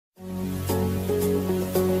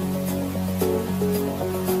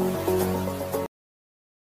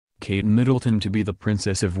Kate Middleton to be the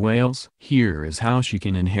Princess of Wales? Here is how she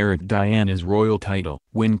can inherit Diana's royal title.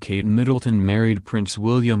 When Kate Middleton married Prince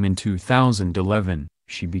William in 2011,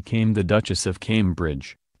 she became the Duchess of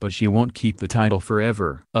Cambridge, but she won't keep the title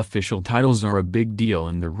forever. Official titles are a big deal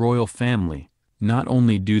in the royal family. Not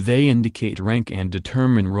only do they indicate rank and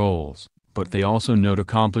determine roles, but they also note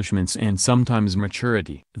accomplishments and sometimes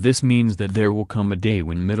maturity. This means that there will come a day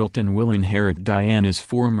when Middleton will inherit Diana's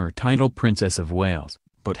former title Princess of Wales.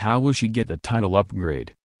 But how will she get the title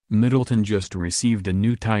upgrade? Middleton just received a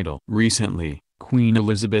new title. Recently, Queen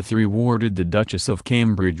Elizabeth rewarded the Duchess of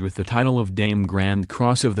Cambridge with the title of Dame Grand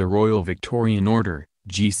Cross of the Royal Victorian Order,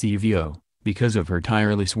 GCVO, because of her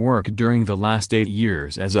tireless work during the last 8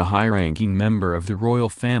 years as a high-ranking member of the royal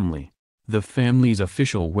family. The family's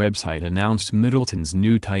official website announced Middleton's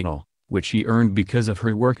new title, which she earned because of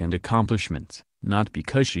her work and accomplishments, not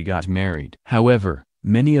because she got married. However,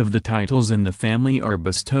 many of the titles in the family are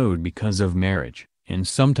bestowed because of marriage, and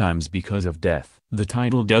sometimes because of death. The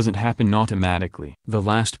title doesn't happen automatically. The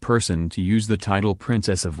last person to use the title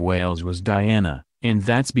Princess of Wales was Diana, and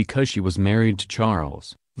that's because she was married to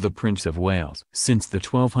Charles, the Prince of Wales. Since the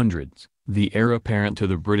 1200s, the heir apparent to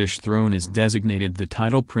the British throne is designated the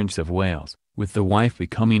title Prince of Wales, with the wife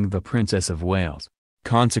becoming the Princess of Wales.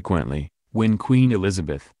 Consequently, when Queen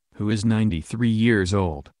Elizabeth, who is 93 years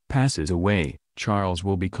old, passes away, Charles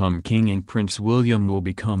will become king and Prince William will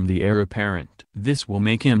become the heir apparent. This will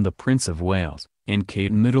make him the Prince of Wales, and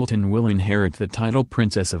Kate Middleton will inherit the title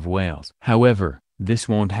Princess of Wales. However, this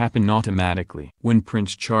won't happen automatically. When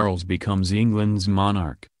Prince Charles becomes England's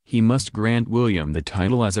monarch, he must grant William the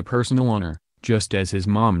title as a personal honor, just as his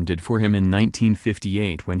mom did for him in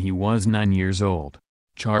 1958 when he was 9 years old.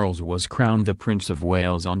 Charles was crowned the Prince of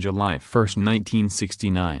Wales on July 1,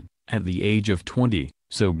 1969, at the age of 20.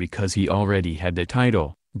 So because he already had the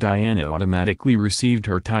title, Diana automatically received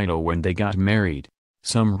her title when they got married.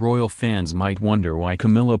 Some royal fans might wonder why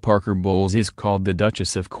Camilla Parker Bowles is called the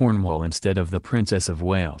Duchess of Cornwall instead of the Princess of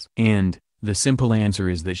Wales. And, the simple answer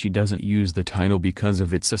is that she doesn't use the title because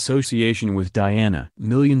of its association with Diana.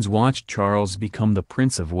 Millions watched Charles become the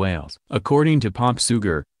Prince of Wales. According to Pop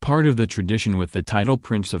Sugar, part of the tradition with the title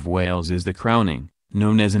Prince of Wales is the crowning,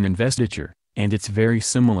 known as an investiture. And it's very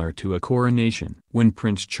similar to a coronation. When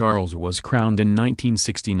Prince Charles was crowned in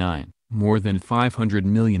 1969, more than 500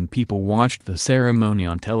 million people watched the ceremony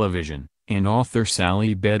on television, and author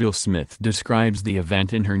Sally Bedell-Smith describes the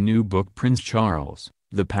event in her new book Prince Charles,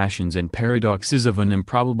 The Passions and Paradoxes of an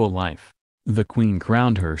Improbable Life. The Queen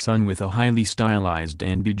crowned her son with a highly stylized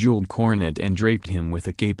and bejeweled coronet and draped him with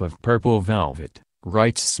a cape of purple velvet,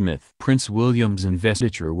 writes Smith. Prince William's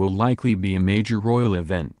investiture will likely be a major royal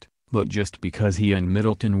event. But just because he and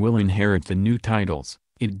Middleton will inherit the new titles,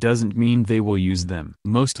 it doesn't mean they will use them.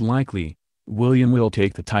 Most likely, William will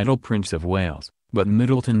take the title Prince of Wales, but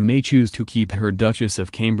Middleton may choose to keep her Duchess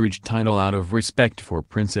of Cambridge title out of respect for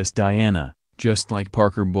Princess Diana, just like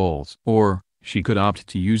Parker Bowles. Or, she could opt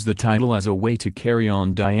to use the title as a way to carry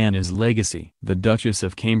on Diana's legacy. The Duchess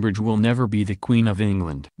of Cambridge will never be the Queen of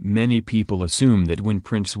England. Many people assume that when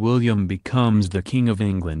Prince William becomes the King of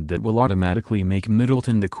England that will automatically make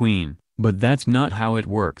Middleton the Queen, but that's not how it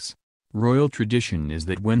works. Royal tradition is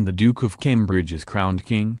that when the Duke of Cambridge is crowned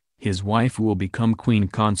king, his wife will become Queen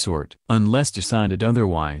Consort. Unless decided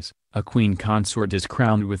otherwise, a Queen Consort is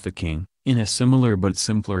crowned with the king, in a similar but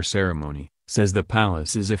simpler ceremony, says the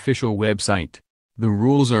palace's official website. The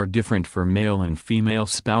rules are different for male and female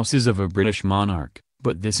spouses of a British monarch,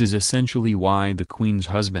 but this is essentially why the Queen's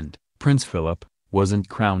husband, Prince Philip, wasn't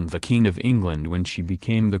crowned the King of England when she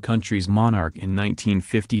became the country's monarch in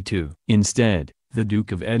 1952. Instead, the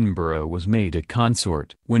Duke of Edinburgh was made a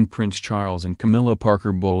consort. When Prince Charles and Camilla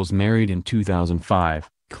Parker Bowles married in 2005,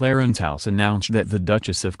 Clarence House announced that the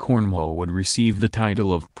Duchess of Cornwall would receive the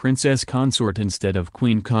title of Princess Consort instead of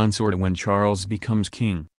Queen Consort when Charles becomes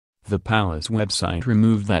king. The palace website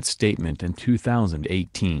removed that statement in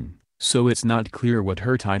 2018, so it's not clear what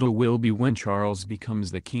her title will be when Charles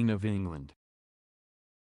becomes the King of England.